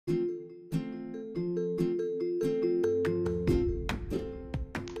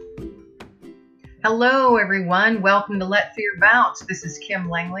Hello, everyone. Welcome to Let Fear Bounce. This is Kim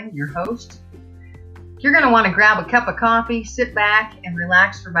Langling, your host. You're going to want to grab a cup of coffee, sit back, and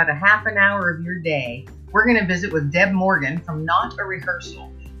relax for about a half an hour of your day. We're going to visit with Deb Morgan from Not a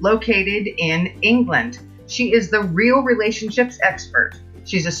Rehearsal, located in England. She is the real relationships expert.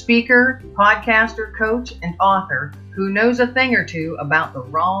 She's a speaker, podcaster, coach, and author who knows a thing or two about the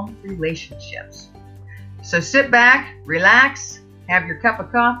wrong relationships. So sit back, relax, have your cup of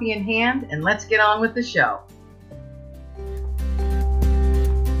coffee in hand, and let's get on with the show.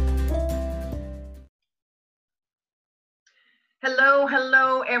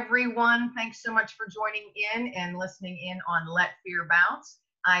 Hello, everyone. Thanks so much for joining in and listening in on Let Fear Bounce.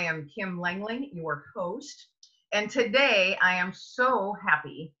 I am Kim Langling, your host. And today I am so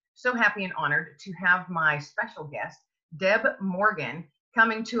happy and honored to have my special guest, Deb Morgan,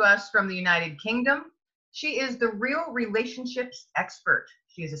 coming to us from the United Kingdom. She is the real relationships expert.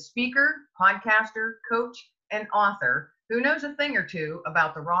 She is a speaker, podcaster, coach, and author who knows a thing or two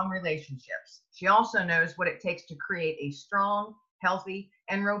about the wrong relationships. She also knows what it takes to create a strong, healthy,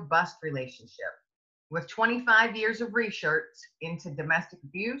 and robust relationship. With 25 years of research into domestic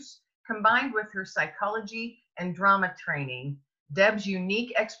abuse, combined with her psychology and drama training, Deb's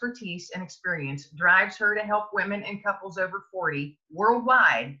unique expertise and experience drives her to help women and couples over 40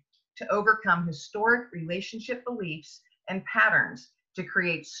 worldwide to overcome historic relationship beliefs and patterns to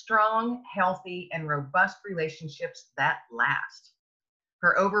create strong, healthy, and robust relationships that last.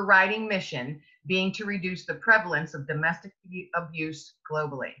 Her overriding mission being to reduce the prevalence of domestic abuse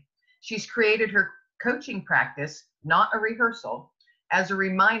globally. She's created her coaching practice, Not a Rehearsal, as a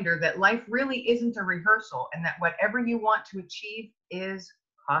reminder that life really isn't a rehearsal and that whatever you want to achieve is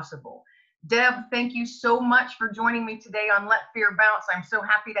possible. Deb, thank you so much for joining me today on Let Fear Bounce. I'm so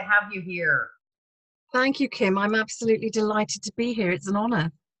happy to have you here. Thank you, Kim. I'm absolutely delighted to be here. It's an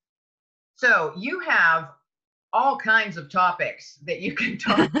honor. So you have all kinds of topics that you can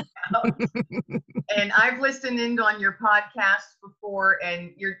talk about. And I've listened in on your podcast before, and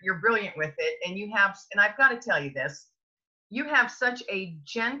you're brilliant with it. And I've got to tell you this, you have such a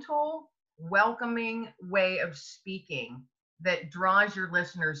gentle, welcoming way of speaking that draws your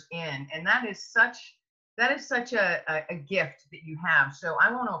listeners in. And that is such a gift that you have. So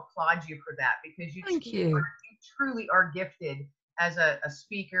I want to applaud you for that, because you truly are gifted as a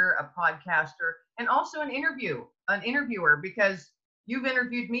speaker, a podcaster, and also an interviewer, because you've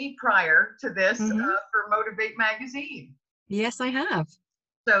interviewed me prior to this for Motivate Magazine. Yes, I have.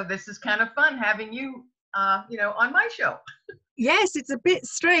 So this is kind of fun having you, on my show. Yes, it's a bit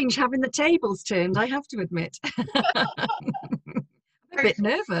strange having the tables turned, I have to admit. A bit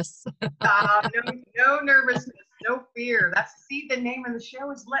nervous. No nervousness, no fear. The name of the show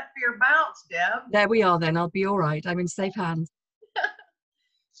is Let Fear Bounce, Deb. There we are then. I'll be all right. I'm in safe hands.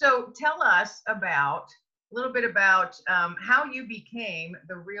 So tell us a little bit about how you became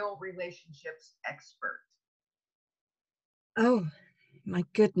the real relationships expert. Oh, my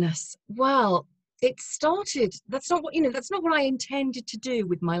goodness. Well, it started, that's not what I intended to do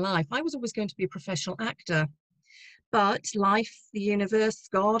with my life. I was always going to be a professional actor. But life, the universe,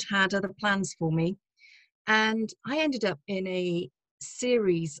 God had other plans for me. And I ended up in a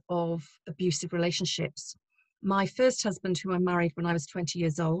series of abusive relationships. My first husband, who I married when I was 20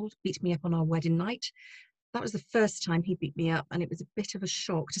 years old, beat me up on our wedding night. That was the first time he beat me up, and it was a bit of a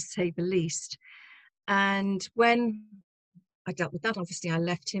shock, to say the least. And when I dealt with that, obviously I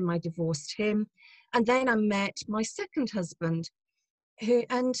left him, I divorced him. And then I met my second husband,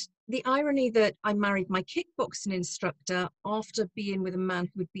 and the irony that I married my kickboxing instructor after being with a man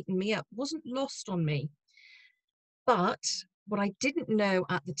who had beaten me up wasn't lost on me. But what I didn't know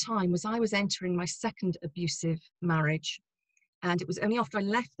at the time was I was entering my second abusive marriage. And it was only after I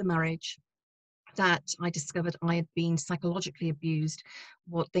left the marriage that I discovered I had been psychologically abused,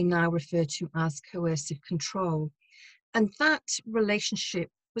 what they now refer to as coercive control. And that relationship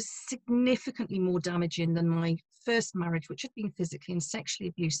was significantly more damaging than my first marriage, which had been physically and sexually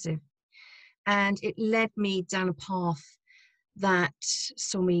abusive. And it led me down a path that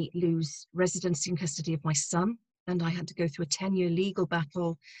saw me lose residency and custody of my son. And I had to go through a 10-year legal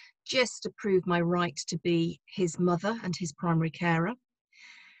battle just to prove my right to be his mother and his primary carer.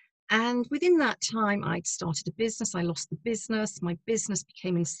 And within that time, I'd started a business. I lost the business. My business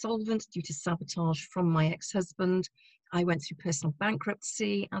became insolvent due to sabotage from my ex-husband. I went through personal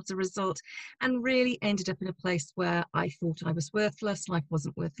bankruptcy as a result, and really ended up in a place where I thought I was worthless, life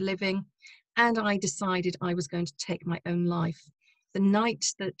wasn't worth living, and I decided I was going to take my own life. The night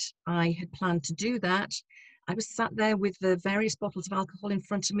that I had planned to do that, I was sat there with the various bottles of alcohol in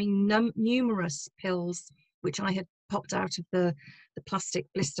front of me, numerous pills, which I had popped out of the plastic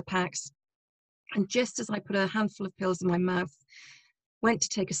blister packs. And just as I put a handful of pills in my mouth, went to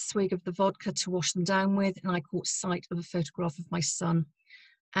take a swig of the vodka to wash them down with, and I caught sight of a photograph of my son.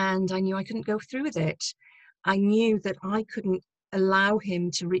 And I knew I couldn't go through with it. I knew that I couldn't allow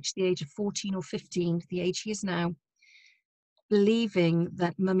him to reach the age of 14 or 15, the age he is now, believing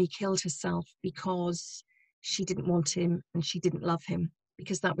that mummy killed herself because she didn't want him and she didn't love him,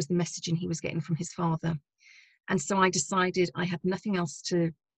 because that was the messaging he was getting from his father. And so I decided I had nothing else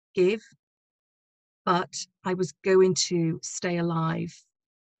to give, but I was going to stay alive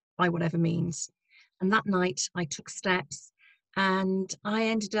by whatever means. And that night I took steps and I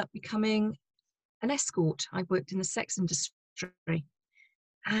ended up becoming an escort. I worked in the sex industry.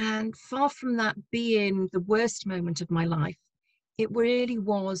 And far from that being the worst moment of my life, it really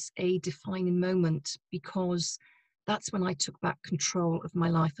was a defining moment, because that's when I took back control of my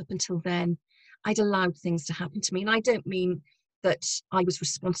life. Up until then, I'd allowed things to happen to me. And I don't mean that I was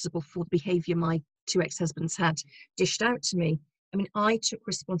responsible for the behavior my two ex-husbands had dished out to me. I mean, I took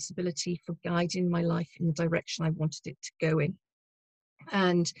responsibility for guiding my life in the direction I wanted it to go in.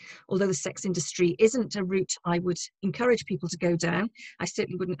 And although the sex industry isn't a route I would encourage people to go down, I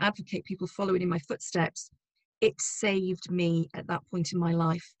certainly wouldn't advocate people following in my footsteps. It saved me at that point in my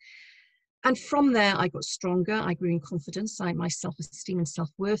life. And from there, I got stronger. I grew in confidence. My self-esteem and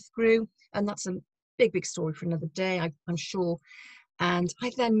self-worth grew. And that's a big, big story for another day, I'm sure. And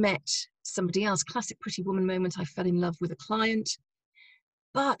I then met somebody else, classic pretty woman moment. I fell in love with a client.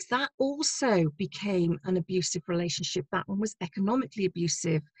 But that also became an abusive relationship. That one was economically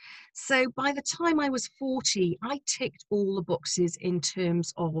abusive. So by the time I was 40, I ticked all the boxes in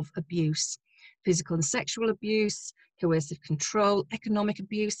terms of abuse: physical and sexual abuse, coercive control, economic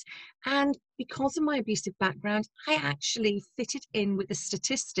abuse. And because of my abusive background, I actually fitted in with the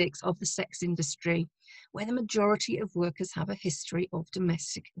statistics of the sex industry, where the majority of workers have a history of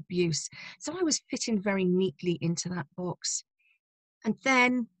domestic abuse. So I was fitting very neatly into that box. And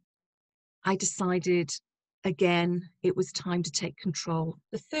then I decided again, it was time to take control.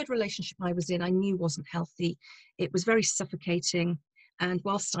 The third relationship I was in, I knew wasn't healthy. It was very suffocating. And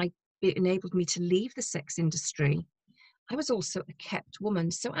whilst it enabled me to leave the sex industry, I was also a kept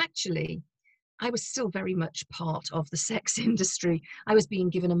woman. So actually, I was still very much part of the sex industry. I was being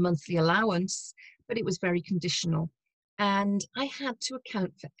given a monthly allowance, but it was very conditional. And I had to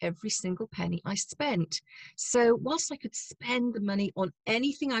account for every single penny I spent. So whilst I could spend the money on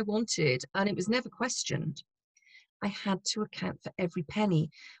anything I wanted, and it was never questioned, I had to account for every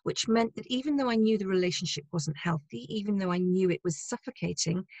penny, which meant that even though I knew the relationship wasn't healthy, even though I knew it was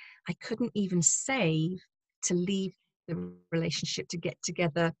suffocating, I couldn't even save to leave the relationship, to get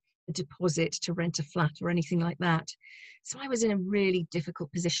together a deposit, to rent a flat or anything like that. So I was in a really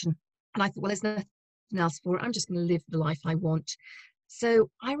difficult position. And I thought, well, there's nothing else for it. I'm just going to live the life I want. So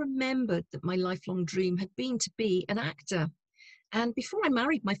I remembered that my lifelong dream had been to be an actor. And before I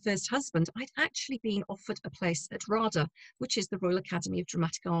married my first husband, I'd actually been offered a place at RADA, which is the Royal Academy of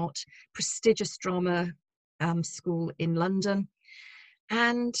Dramatic Art, prestigious drama school in London.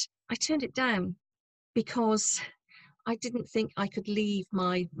 And I turned it down because I didn't think I could leave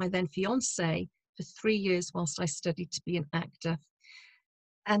my then fiance for 3 years whilst I studied to be an actor.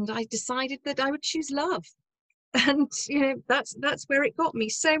 And I decided that I would choose love. And that's where it got me.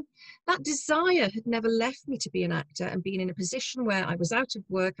 So that desire had never left me to be an actor, and being in a position where I was out of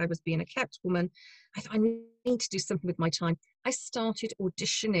work, I was being a kept woman, I thought, I need to do something with my time. I started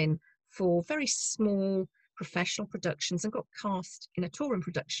auditioning for very small professional productions and got cast in a touring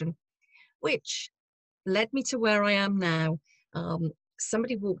production, which led me to where I am now.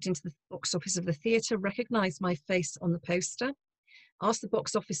 Somebody walked into the box office of the theatre, recognized my face on the poster, asked the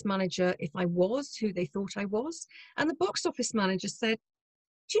box office manager if I was who they thought I was. And the box office manager said,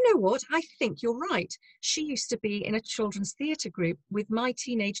 do you know what? I think you're right. She used to be in a children's theatre group with my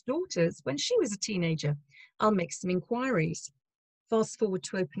teenage daughters when she was a teenager. I'll make some inquiries. Fast forward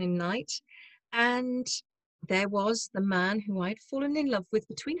to opening night. And there was the man who I'd fallen in love with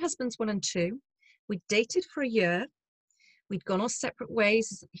between husbands 1 and 2. We'd dated for a year. We'd gone our separate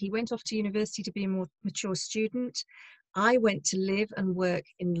ways. He went off to university to be a more mature student. I went to live and work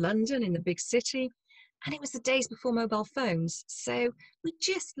in London, in the big city, and it was the days before mobile phones. So we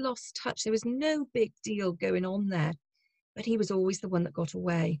just lost touch. There was no big deal going on there, but he was always the one that got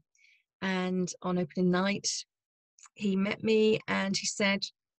away. And on opening night, he met me and he said,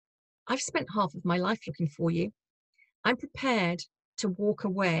 I've spent half of my life looking for you. I'm prepared to walk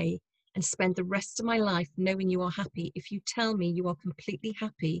away and spend the rest of my life knowing you are happy if you tell me you are completely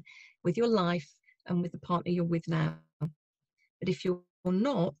happy with your life and with the partner you're with now. But if you're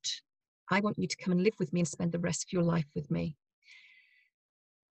not, I want you to come and live with me and spend the rest of your life with me.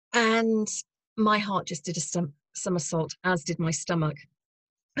 And my heart just did a somersault, as did my stomach.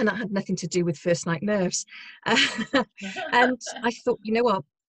 And that had nothing to do with first night nerves. And I thought, you know what?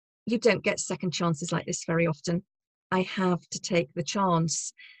 You don't get second chances like this very often. I have to take the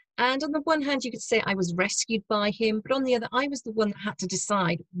chance. And on the one hand, you could say I was rescued by him, but on the other, I was the one that had to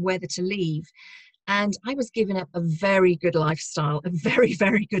decide whether to leave. And I was giving up a very good lifestyle, a very,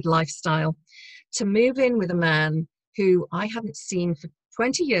 very good lifestyle, to move in with a man who I hadn't seen for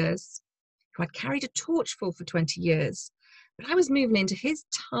 20 years, who I'd carried a torch for 20 years. But I was moving into his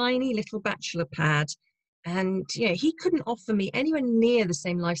tiny little bachelor pad. And he couldn't offer me anywhere near the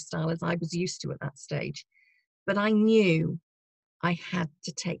same lifestyle as I was used to at that stage. But I knew I had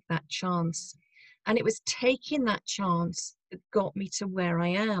to take that chance. And it was taking that chance that got me to where I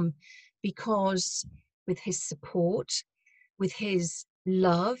am, because with his support, with his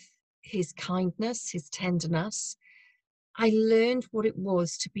love, his kindness, his tenderness, I learned what it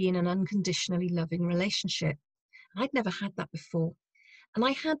was to be in an unconditionally loving relationship. I'd never had that before. And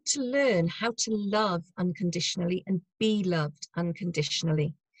I had to learn how to love unconditionally and be loved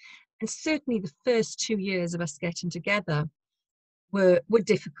unconditionally. And certainly the first 2 years of us getting together were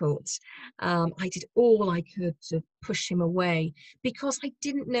difficult. I did all I could to push him away because I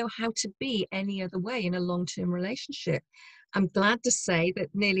didn't know how to be any other way in a long-term relationship. I'm glad to say that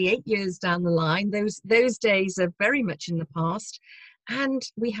nearly 8 years down the line, those days are very much in the past, and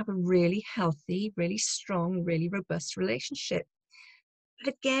we have a really healthy, really strong, really robust relationship.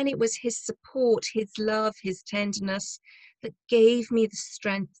 But again, it was his support, his love, his tenderness that gave me the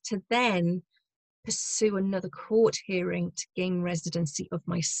strength to then pursue another court hearing to gain residency of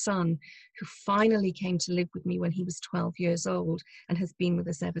my son, who finally came to live with me when he was 12 years old and has been with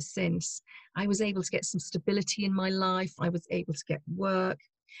us ever since. I was able to get some stability in my life. I was able to get work.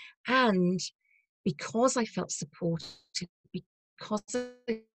 And because I felt supported, because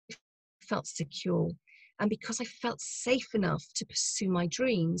I felt secure, and because I felt safe enough to pursue my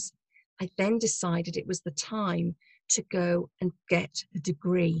dreams, I then decided it was the time to go and get a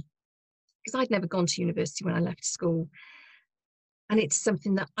degree, because I'd never gone to university when I left school. And it's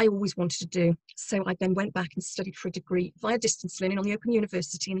something that I always wanted to do. So I then went back and studied for a degree via distance learning on the Open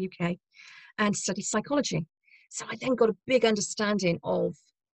University in the UK and studied psychology. So I then got a big understanding of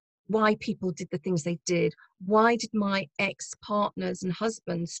why people did the things they did. Why did my ex-partners and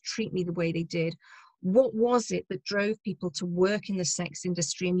husbands treat me the way they did? What was it that drove people to work in the sex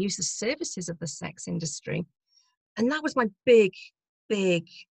industry and use the services of the sex industry? And that was my big, big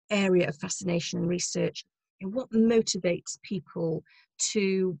area of fascination and research. And what motivates people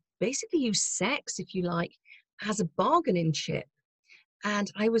to basically use sex, if you like, as a bargaining chip.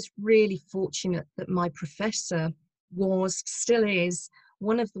 And I was really fortunate that my professor still is,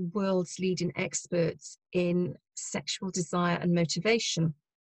 one of the world's leading experts in sexual desire and motivation.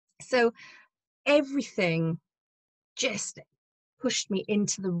 So everything just pushed me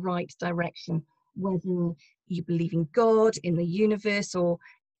into the right direction, whether you believe in God, in the universe, or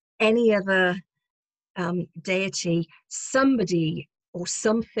any other deity. Somebody or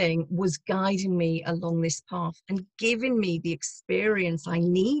something was guiding me along this path and giving me the experience I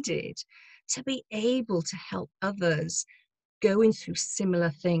needed to be able to help others going through similar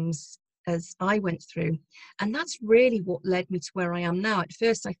things as I went through. And that's really what led me to where I am now. At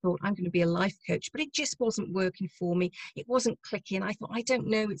first, I thought I'm going to be a life coach, but it just wasn't working for me. It wasn't clicking. I thought, I don't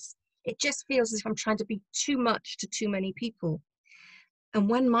know, it just feels as if I'm trying to be too much to too many people. And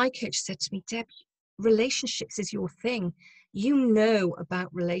when my coach said to me, Deb, relationships is your thing. You know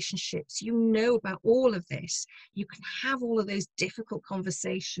about relationships. You know about all of this. You can have all of those difficult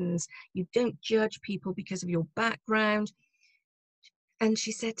conversations. You don't judge people because of your background. And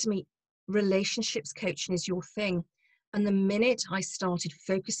she said to me, relationships coaching is your thing. And the minute I started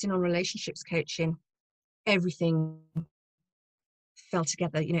focusing on relationships coaching, everything fell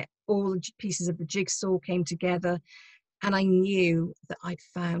together. All the pieces of the jigsaw came together. And I knew that I'd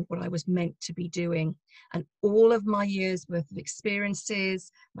found what I was meant to be doing. And all of my years worth of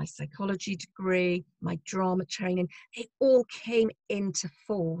experiences, my psychology degree, my drama training, it all came into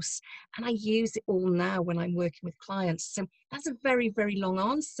force. And I use it all now when I'm working with clients. So that's a very, very long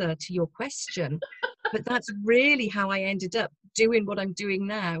answer to your question. But that's really how I ended up doing what I'm doing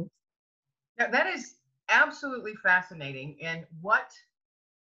now. Now, that is absolutely fascinating. And what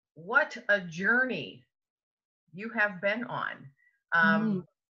a journey you have been on. Mm.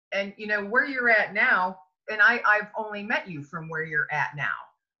 And where you're at now, and I've only met you from where you're at now.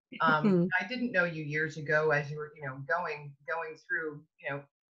 I didn't know you years ago as you were, going through,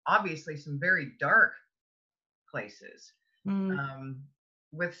 obviously some very dark places, Mm.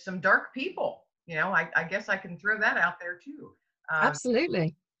 with some dark people. I guess I can throw that out there too. Um,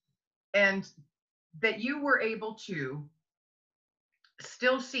 Absolutely. and that you were able to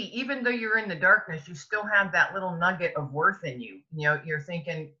still see, even though you're in the darkness, you still have that little nugget of worth in you. You know, you're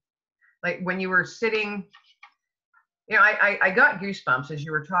thinking, like when you were sitting, you know, I got goosebumps as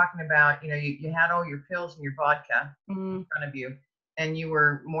you were talking about, you know, you had all your pills and your vodka in front of you, and you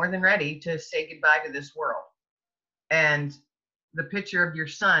were more than ready to say goodbye to this world. And the picture of your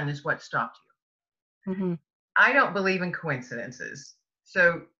son is what stopped you. Mm-hmm. I don't believe in coincidences.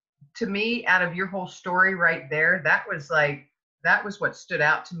 So to me, out of your whole story right there, that was what stood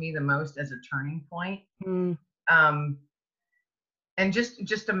out to me the most as a turning point. And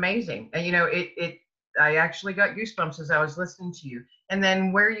just amazing. And you know, I actually got goosebumps as I was listening to you. And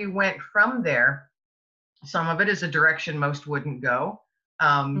then where you went from there, some of it is a direction most wouldn't go.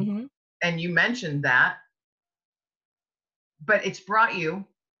 And you mentioned that, but it's brought you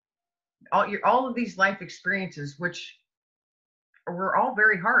all of these life experiences, which were all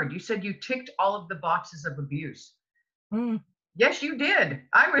very hard. You said you ticked all of the boxes of abuse. Yes, you did.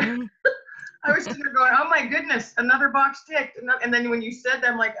 I was sitting there going, oh my goodness, another box ticked. And then when you said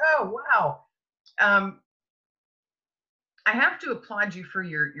that, I'm like, oh, wow. I have to applaud you for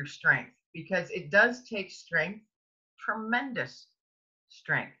your strength, because it does take strength, tremendous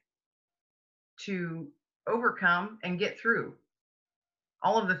strength, to overcome and get through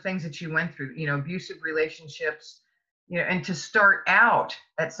all of the things that you went through, you know, abusive relationships, you know, and to start out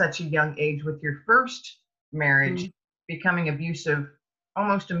at such a young age with your first marriage becoming abusive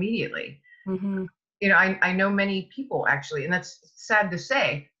almost immediately. You know, I know many people actually, and that's sad to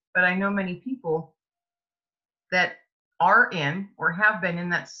say, but I know many people that are in or have been in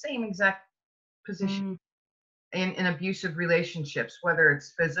that same exact position in abusive relationships, whether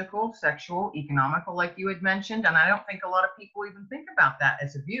it's physical, sexual, economical, like you had mentioned. And I don't think a lot of people even think about that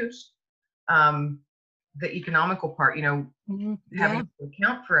as abuse. The economical part, you know, having to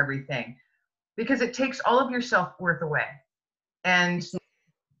account for everything, because it takes all of your self-worth away. And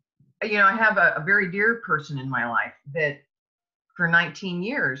you know, I have a very dear person in my life that for 19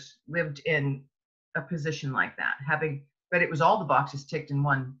 years lived in a position like that, but it was all the boxes ticked in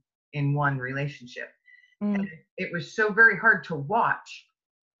one relationship. And it was so very hard to watch,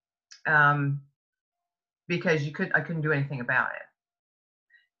 because I couldn't do anything about it.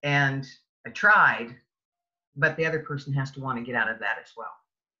 And I tried, but the other person has to want to get out of that as well.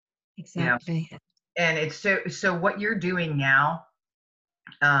 Exactly. You know? And it's so what you're doing now,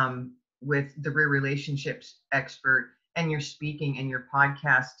 with the Real Relationships Expert, and your speaking and your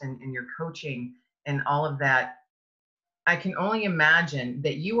podcast and your coaching and all of that, I can only imagine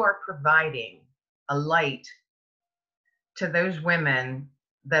that you are providing a light to those women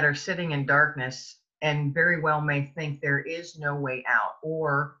that are sitting in darkness and very well may think there is no way out,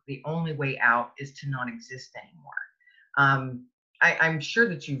 or the only way out is to not exist anymore. I'm sure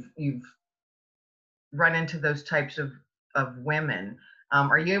that you've run into those types of women.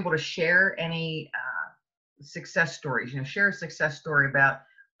 Are you able to share any success stories? You know, share a success story about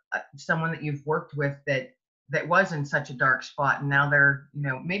someone that you've worked with that was in such a dark spot, and now they're, you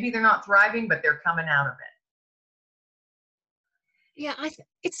know, maybe they're not thriving, but they're coming out of it. Yeah,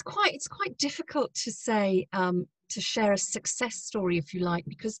 it's quite difficult to say, to share a success story, if you like,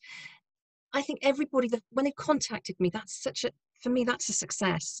 because I think everybody that when they contacted me, for me that's a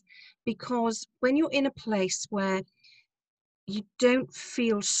success, because when you're in a place where you don't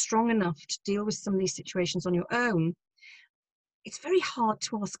feel strong enough to deal with some of these situations on your own, it's very hard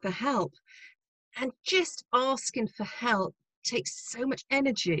to ask for help. And just asking for help takes so much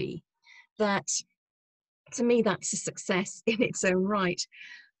energy that, to me, that's a success in its own right.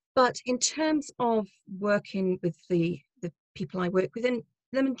 But in terms of working with the people I work with, and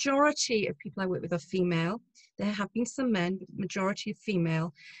the majority of people I work with are female. There have been some men, but the majority are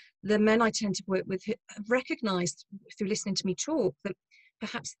female. The men I tend to work with have recognized through listening to me talk that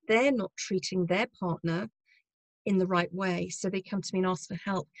perhaps they're not treating their partner in the right way. So they come to me and ask for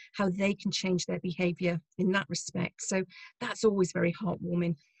help, how they can change their behavior in that respect. So that's always very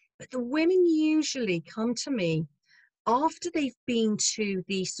heartwarming. But the women usually come to me after they've been to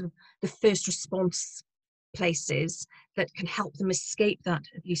the sort of the first response places that can help them escape that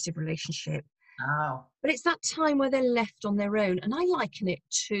abusive relationship. Oh. But it's that time where they're left on their own. And I liken it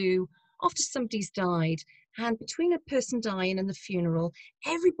to after somebody's died, and between a person dying and the funeral,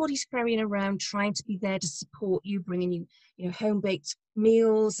 everybody's ferrying around trying to be there to support you, bringing you, you know, home-baked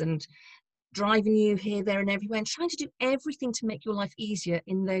meals and driving you here, there, and everywhere, and trying to do everything to make your life easier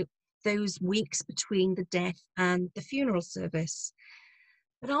in those weeks between the death and the funeral service.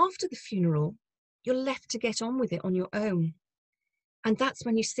 But after the funeral, you're left to get on with it on your own. And that's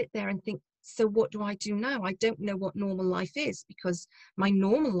when you sit there and think, So what do I do now? I don't know what normal life is, because my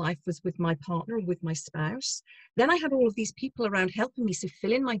normal life was with my partner or with my spouse. Then I had all of these people around helping me, so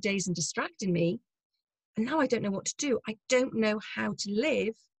fill in my days and distracting me. And now I don't know what to do. I don't know how to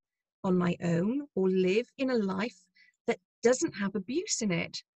live on my own or live in a life that doesn't have abuse in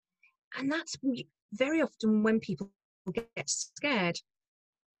it. And that's very often when people get scared.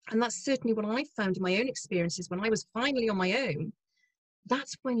 And that's certainly what I found in my own experiences when I was finally on my own.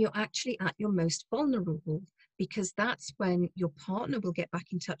 That's when you're actually at your most vulnerable, because that's when your partner will get back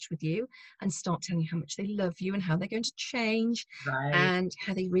in touch with you and start telling you how much they love you and how they're going to change Right. and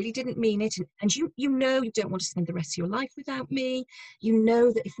how they really didn't mean it. And you know you don't want to spend the rest of your life without me. You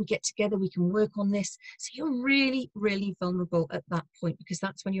know that if we get together, we can work on this. So you're really, really vulnerable at that point, because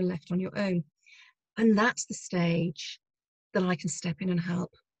that's when you're left on your own. And that's the stage that I can step in and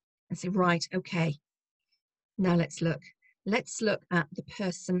help and say, right, okay, now let's look. Let's look at the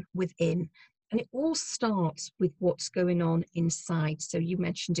person within. And it all starts with what's going on inside. So you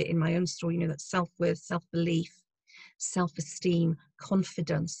mentioned it in my own story, you know, that self-worth, self-belief, self-esteem,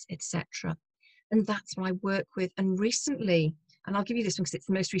 confidence, etc. And that's what I work with. And recently, and I'll give you this one because it's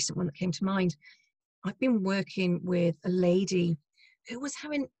the most recent one that came to mind, I've been working with a lady who was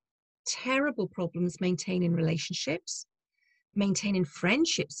having terrible problems maintaining relationships, maintaining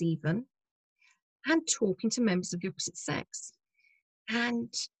friendships even, and talking to members of the opposite sex.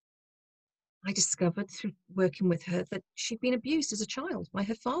 And I discovered through working with her that she'd been abused as a child by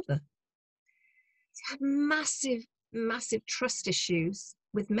her father. She had massive, massive trust issues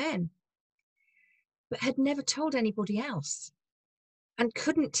with men, but had never told anybody else, and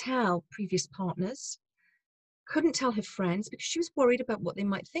couldn't tell previous partners, couldn't tell her friends, because she was worried about what they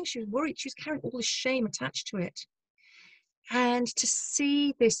might think. She was worried. She was carrying all this shame attached to it. And to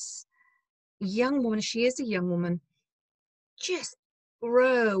see this young woman, she is a young woman, just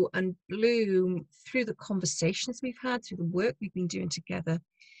grow and bloom through the conversations we've had, through the work we've been doing together,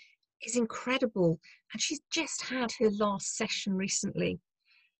 is incredible. And she's just had her last session recently.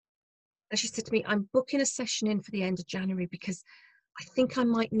 And she said to me, I'm booking a session in for the end of January because I think I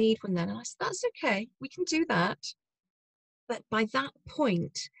might need one then. And I said, that's okay, we can do that. But by that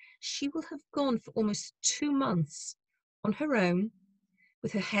point, she will have gone for almost 2 months on her own,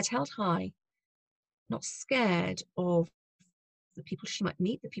 with her head held high, not scared of the people she might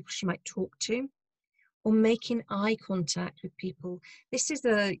meet, the people she might talk to, or making eye contact with people. This is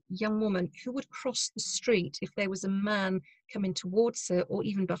a young woman who would cross the street if there was a man coming towards her or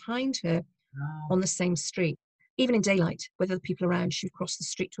even behind her Wow. on the same street. Even in daylight, whether the people around, she would cross the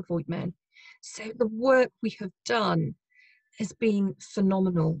street to avoid men. So the work we have done has been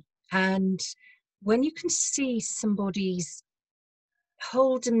phenomenal. And when you can see somebody's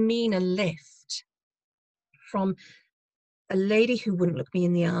whole demeanor lift from a lady who wouldn't look me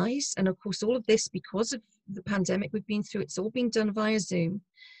in the eyes, and of course all of this because of the pandemic we've been through, it's all been done via Zoom.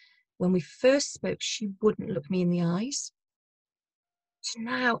 When we first spoke, she wouldn't look me in the eyes, to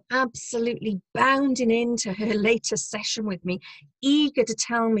now absolutely bounding into her latest session with me, eager to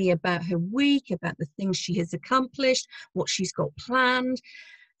tell me about her week, about the things she has accomplished, what she's got planned,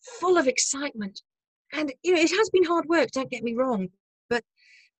 full of excitement. And you know, it has been hard work, don't get me wrong, but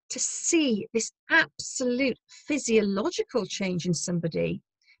to see this absolute physiological change in somebody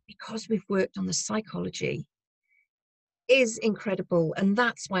because we've worked on the psychology is incredible. And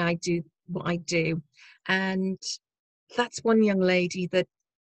that's why I do what I do. And that's one young lady that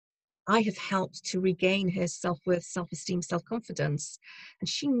I have helped to regain her self-worth, self-esteem, self-confidence. And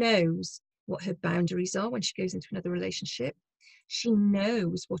she knows what her boundaries are when she goes into another relationship. She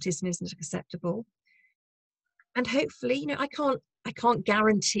knows what is and isn't acceptable. And hopefully, you know, I can't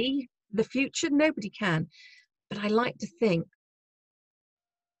guarantee the future, nobody can. But I like to think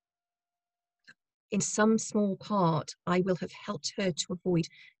in some small part, I will have helped her to avoid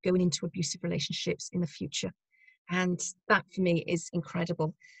going into abusive relationships in the future. And that for me is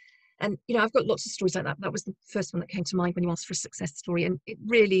incredible. And, you know, I've got lots of stories like that. That was the first one that came to mind when you asked for a success story. And it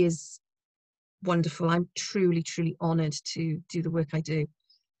really is wonderful. I'm truly, truly honored to do the work I do.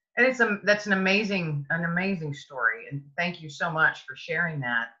 And that's an amazing story. And thank you so much for sharing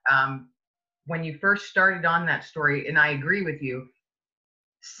that. When you first started on that story, and I agree with you,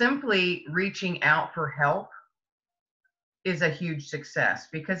 simply reaching out for help is a huge success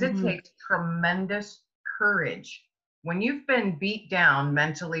because it Mhm. takes tremendous courage. When you've been beat down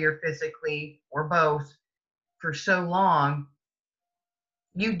mentally or physically or both for so long,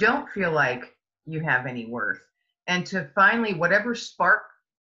 you don't feel like you have any worth. And to finally, whatever spark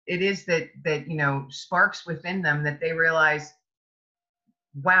it is that you know sparks within them, that they realize,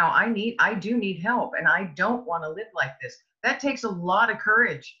 wow, I do need help and I don't want to live like this. that takes a lot of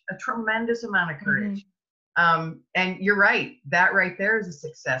courage, a tremendous amount of courage. And you're right, that right there is a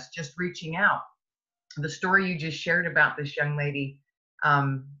success, just reaching out. The story you just shared about this young lady,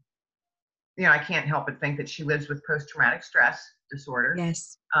 I can't help but think that she lives with post-traumatic stress disorder.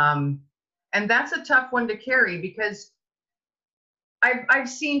 Yes. And that's a tough one to carry, because I've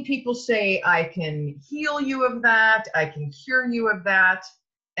seen people say, I can heal you of that, I can cure you of that.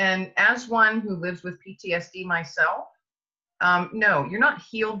 And as one who lives with PTSD myself, no, you're not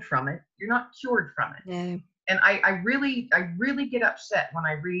healed from it. You're not cured from it. No. And I really get upset when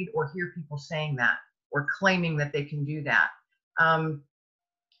I read or hear people saying that or claiming that they can do that.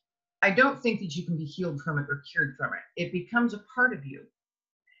 I don't think that you can be healed from it or cured from it. It becomes a part of you.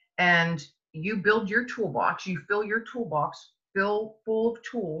 And you build your toolbox, you fill your toolbox full of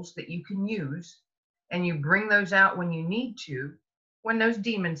tools that you can use, and you bring those out when you need to, when those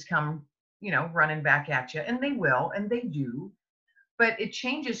demons come, running back at you, and they will, and they do. But it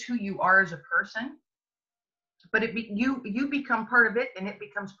changes who you are as a person. But you become part of it, and it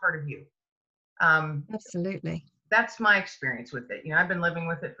becomes part of you. Absolutely. That's my experience with it. I've been living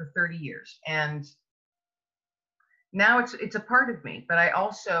with it for 30 years, and now it's a part of me. But I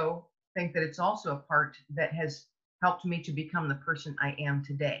also think that it's also a part that has helped me to become the person I am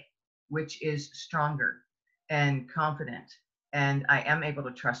today, which is stronger and confident, and I am able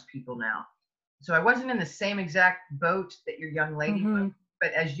to trust people now. So I wasn't in the same exact boat that your young lady was,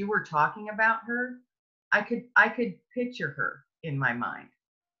 but as you were talking about her, I could picture her in my mind,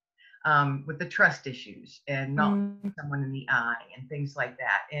 with the trust issues and not looking someone in the eye and things like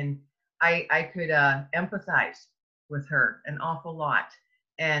that. And I could empathize with her an awful lot.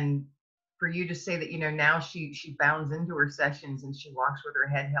 And for you to say that, now she bounds into her sessions and she walks with her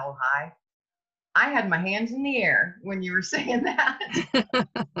head held high. I had my hands in the air when you were saying that.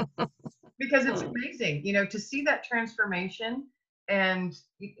 Because it's amazing, to see that transformation and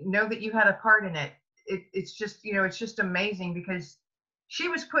know that you had a part in it. It's just, it's just amazing, because she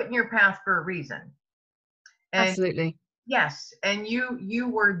was put in your path for a reason. And absolutely. Yes. And you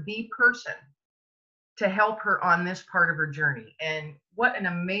were the person to help her on this part of her journey. And what an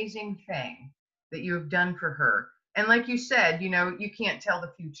amazing thing that you have done for her. And like you said, you can't tell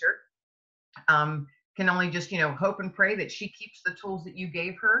the future. Can only just, hope and pray that she keeps the tools that you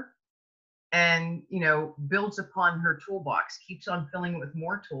gave her and, builds upon her toolbox, keeps on filling it with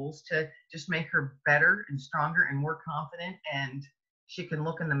more tools to just make her better and stronger and more confident. And she can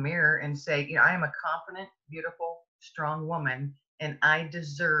look in the mirror and say, I am a confident, beautiful, strong woman, and I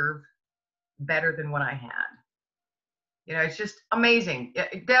deserve better than what I had. It's just amazing.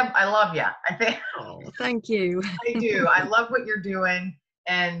 Deb, I love you. I think. Oh, thank you. I do. I love what you're doing.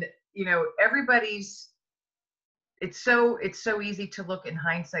 And, everybody's, it's so easy to look in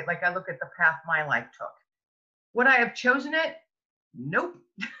hindsight. Like I look at the path my life took. Would I have chosen it? Nope.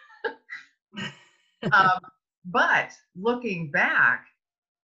 But looking back,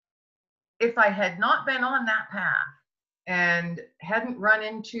 if I had not been on that path and hadn't run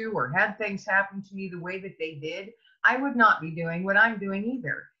into or had things happen to me the way that they did, I would not be doing what I'm doing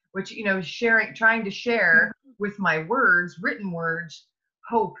either, which, trying to share with my words, written words,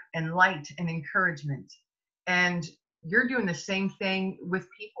 hope and light and encouragement. And you're doing the same thing with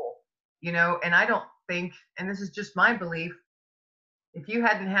people, and I don't think, and this is just my belief, if you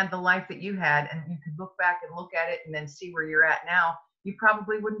hadn't had the life that you had and you could look back and look at it and then see where you're at now, you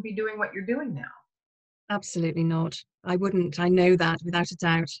probably wouldn't be doing what you're doing now. Absolutely not. I wouldn't. I know that without a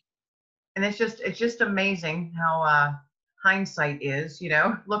doubt. And it's just amazing how hindsight is,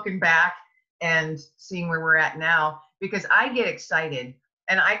 looking back and seeing where we're at now, because I get excited,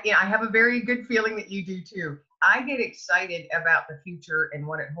 and I have a very good feeling that you do too. I get excited about the future and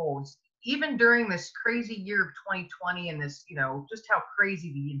what it holds, even during this crazy year of 2020 and this, just how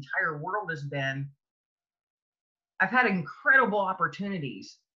crazy the entire world has been. I've had incredible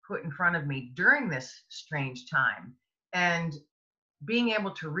opportunities put in front of me during this strange time, and being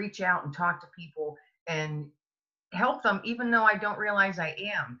able to reach out and talk to people and help them, even though I don't realize I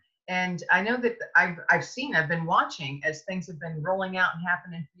am. And I know that I've been watching as things have been rolling out and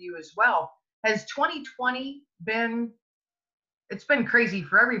happening for you as well. Has 2020 been, it's been crazy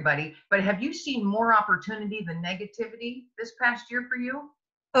for everybody, but have you seen more opportunity than negativity this past year for you?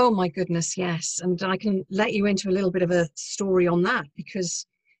 Oh my goodness, yes. And I can let you into a little bit of a story on that, because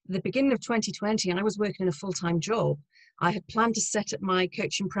at the beginning of 2020, and I was working in a full-time job. I had planned to set up my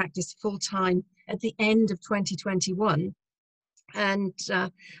coaching practice full-time at the end of 2021. And I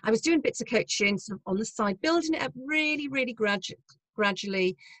was doing bits of coaching sort of on the side, building it up really, really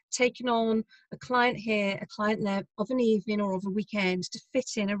gradually, taking on a client here, a client there of an evening or of a weekend to fit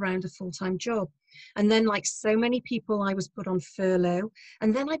in around a full-time job. And then, like so many people, I was put on furlough,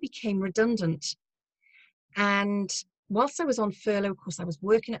 and then I became redundant. And whilst I was on furlough, of course, I was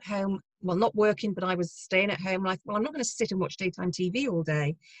working at home. Well, not working, but I was staying at home. Like, well, I'm not going to sit and watch daytime TV all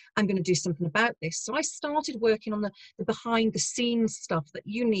day. I'm going to do something about this. So I started working on the behind the scenes stuff that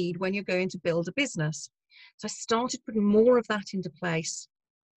you need when you're going to build a business. So I started putting more of that into place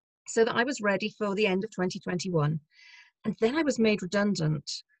so that I was ready for the end of 2021. And then I was made redundant,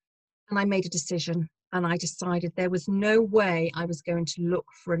 and I made a decision, and I decided there was no way I was going to look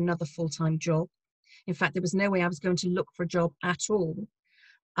for another full-time job. In fact, there was no way I was going to look for a job at all.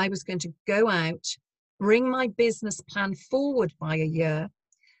 I was going to go out, bring my business plan forward by a year,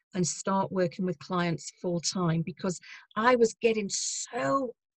 and start working with clients full time, because I was getting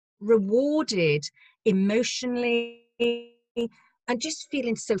so rewarded emotionally and just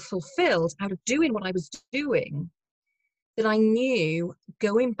feeling so fulfilled out of doing what I was doing, that I knew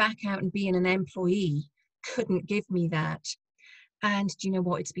going back out and being an employee couldn't give me that. And do you know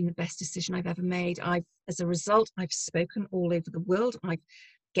what? It's been the best decision I've ever made. As a result, I've spoken all over the world. I've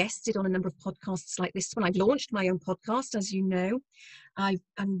guested on a number of podcasts like this one. I've launched my own podcast, as you know.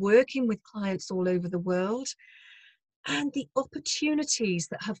 I'm working with clients all over the world. And the opportunities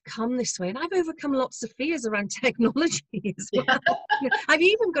that have come this way, and I've overcome lots of fears around technology as well. Yeah. I've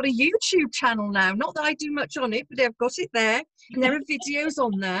even got a YouTube channel now. Not that I do much on it, but I've got it there, and there are videos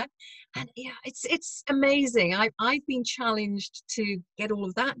on there. And yeah, it's amazing. I've been challenged to get all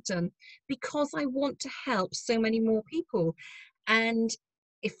of that done because I want to help so many more people. And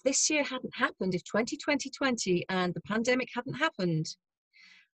if this year hadn't happened, if 2020 and the pandemic hadn't happened,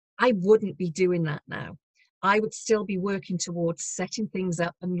 I wouldn't be doing that now. I would still be working towards setting things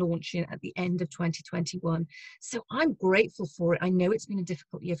up and launching at the end of 2021. So I'm grateful for it. I know it's been a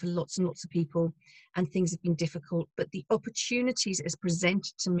difficult year for lots and lots of people, and things have been difficult, but the opportunities it has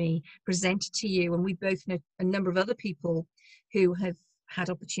presented to me, presented to you, and we both know a number of other people who have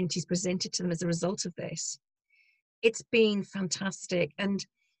had opportunities presented to them as a result of this. It's been fantastic. And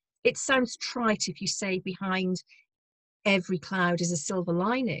it sounds trite if you say behind every cloud is a silver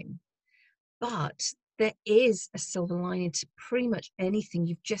lining, but there is a silver lining to pretty much anything.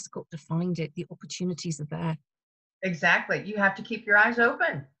 You've just got to find it. The opportunities are there. Exactly. You have to keep your eyes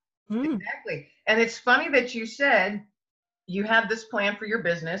open. Exactly. And it's funny that you said you had this plan for your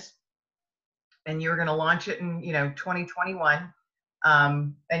business and you were going to launch it in 2021,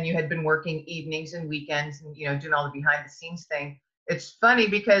 and you had been working evenings and weekends and doing all the behind the scenes thing. It's funny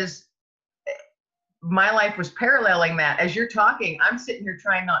because my life was paralleling that. As you're talking, I'm sitting here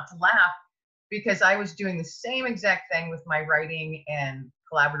trying not to laugh, because I was doing the same exact thing with my writing and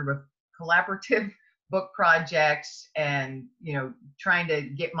collaborative book projects, and trying to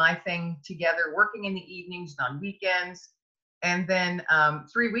get my thing together, working in the evenings and on weekends. And then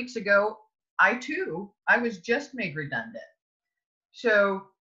 3 weeks ago, I was just made redundant. So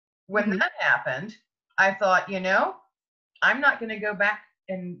when that happened, I thought, I'm not going to go back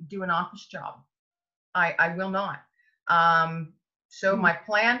and do an office job. I will not. So my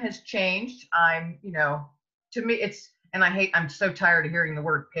plan has changed. To me, I'm so tired of hearing the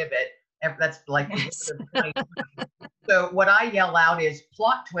word pivot. That's like, yes. So what I yell out is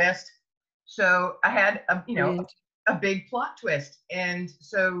plot twist. So I had a big plot twist. And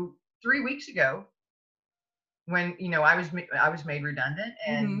so 3 weeks ago, when, I was made redundant,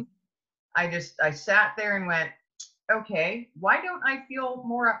 and I sat there and went, okay, why don't I feel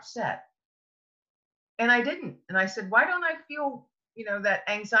more upset? And I didn't. And I said, why don't I feel that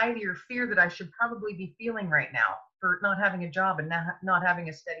anxiety or fear that I should probably be feeling right now for not having a job and not having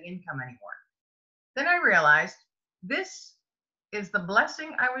a steady income anymore? Then I realized this is the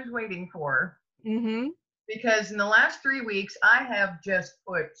blessing I was waiting for. Because in the last 3 weeks, I have just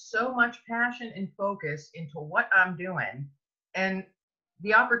put so much passion and focus into what I'm doing, and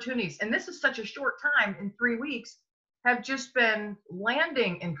the opportunities, and this is such a short time, in 3 weeks, have just been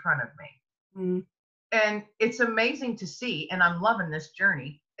landing in front of me. And it's amazing to see, and I'm loving this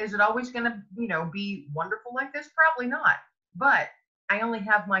journey. Is it always going to, be wonderful like this? Probably not. But I only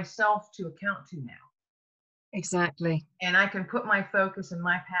have myself to account to now. Exactly. And I can put my focus and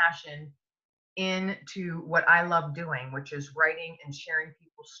my passion into what I love doing, which is writing and sharing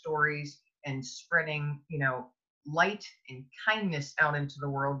people's stories and spreading, light and kindness out into the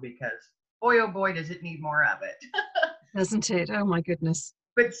world, because boy, oh boy, does it need more of it. Doesn't it? Oh my goodness.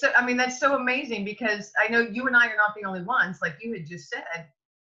 But so, that's so amazing, because I know you and I are not the only ones. Like you had just said,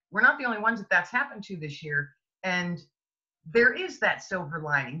 we're not the only ones that that's happened to this year. And there is that silver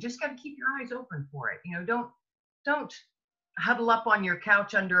lining. Just got to keep your eyes open for it. Don't huddle up on your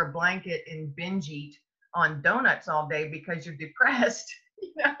couch under a blanket and binge eat on donuts all day because you're depressed.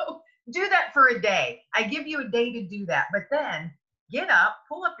 do that for a day. I give you a day to do that, but then get up,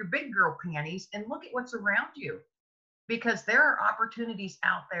 pull up your big girl panties, and look at what's around you, because there are opportunities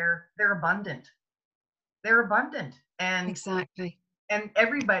out there. They're abundant. They're abundant. Exactly. And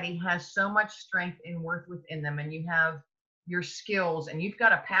everybody has so much strength and worth within them, and you have your skills, and you've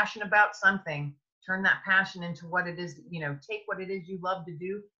got a passion about something. Turn that passion into what it is, take what it is you love to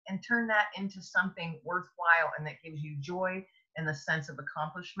do and turn that into something worthwhile, and that gives you joy and the sense of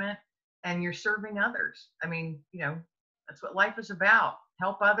accomplishment, and you're serving others. I mean, that's what life is about.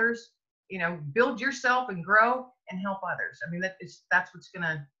 Help others, build yourself and grow and help others. I mean, that's what's going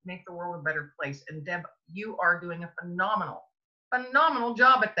to make the world a better place. And Deb, you are doing a phenomenal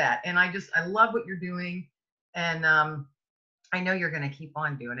job at that. And I love what you're doing. And I know you're going to keep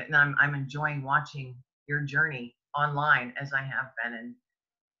on doing it. And I'm enjoying watching your journey online, as I have been. And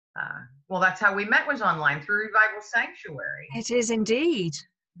well, that's how we met, was online through Revival Sanctuary. It is indeed.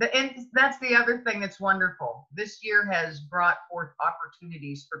 And that's the other thing that's wonderful. This year has brought forth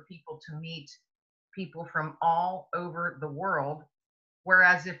opportunities for people to meet people from all over the world.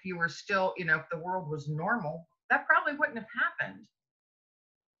 Whereas if you were still, if the world was normal, that probably wouldn't have happened.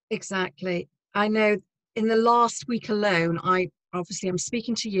 Exactly. I know in the last week alone, I'm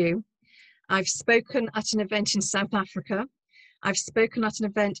speaking to you. I've spoken at an event in South Africa. I've spoken at an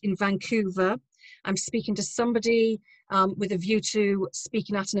event in Vancouver. I'm speaking to somebody with a view to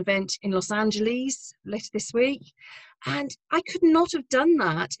speaking at an event in Los Angeles later this week. And I could not have done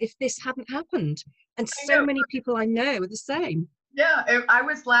that if this hadn't happened. And so many people I know are the same. Yeah, I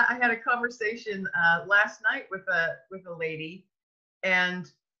had a conversation last night with a lady, and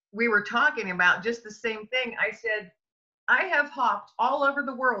we were talking about just the same thing. I said, I have hopped all over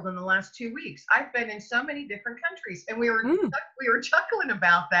the world in the last 2 weeks. I've been in so many different countries, and we were chuckling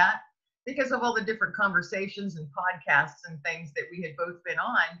about that because of all the different conversations and podcasts and things that we had both been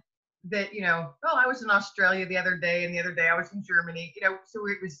on. That I was in Australia the other day, and the other day I was in Germany. So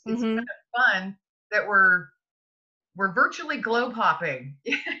it's kind of fun that we're virtually globe hopping.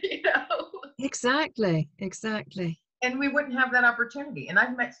 Exactly. And we wouldn't have that opportunity. And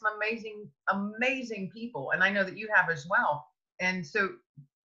I've met some amazing people, and I know that you have as well. And so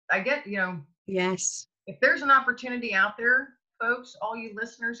I get, yes, if there's an opportunity out there, folks, all you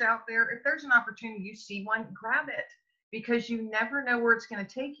listeners out there, if there's an opportunity, you see one, grab it, because you never know where it's going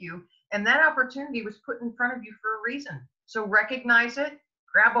to take you. And that opportunity was put in front of you for a reason. So recognize it,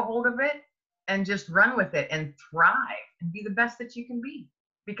 grab a hold of it, and just run with it and thrive and be the best that you can be.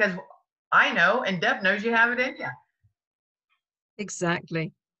 Because I know, and Deb knows, you have it in you.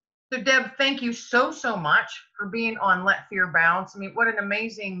 Exactly. So Deb, thank you so much for being on Let Fear Bounce. I mean, what an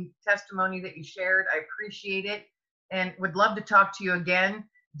amazing testimony that you shared. I appreciate it, and would love to talk to you again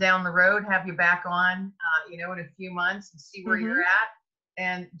down the road, have you back on, in a few months, and see where you're at.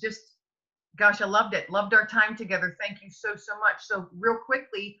 And just, gosh, I loved it. Loved our time together. Thank you so much. So real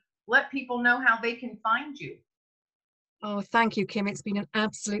quickly, let people know how they can find you. Oh, thank you, Kim. It's been an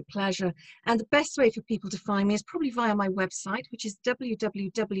absolute pleasure. And the best way for people to find me is probably via my website, which is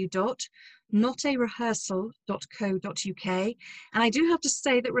www.notarehearsal.co.uk. And I do have to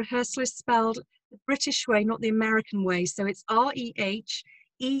say that rehearsal is spelled the British way, not the American way. So it's REHEARSAL.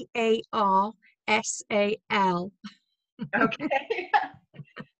 Okay.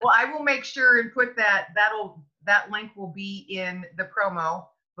 Well, I will make sure and put that link will be in the promo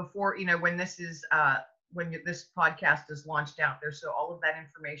before, when this is when this podcast is launched out there. So all of that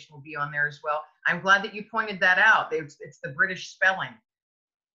information will be on there as well. I'm glad that you pointed that out. It's the British spelling.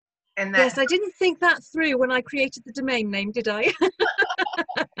 And yes, I didn't think that through when I created the domain name, did I?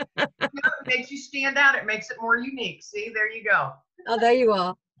 It makes you stand out. It makes it more unique. See, there you go. Oh, there you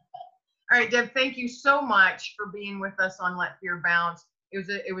are. All right, Deb, thank you so much for being with us on Let Fear Bounce.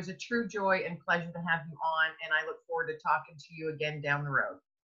 It was a true joy and pleasure to have you on, and I look forward to talking to you again down the road.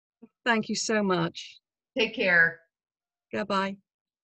 Thank you so much. Take care. Goodbye.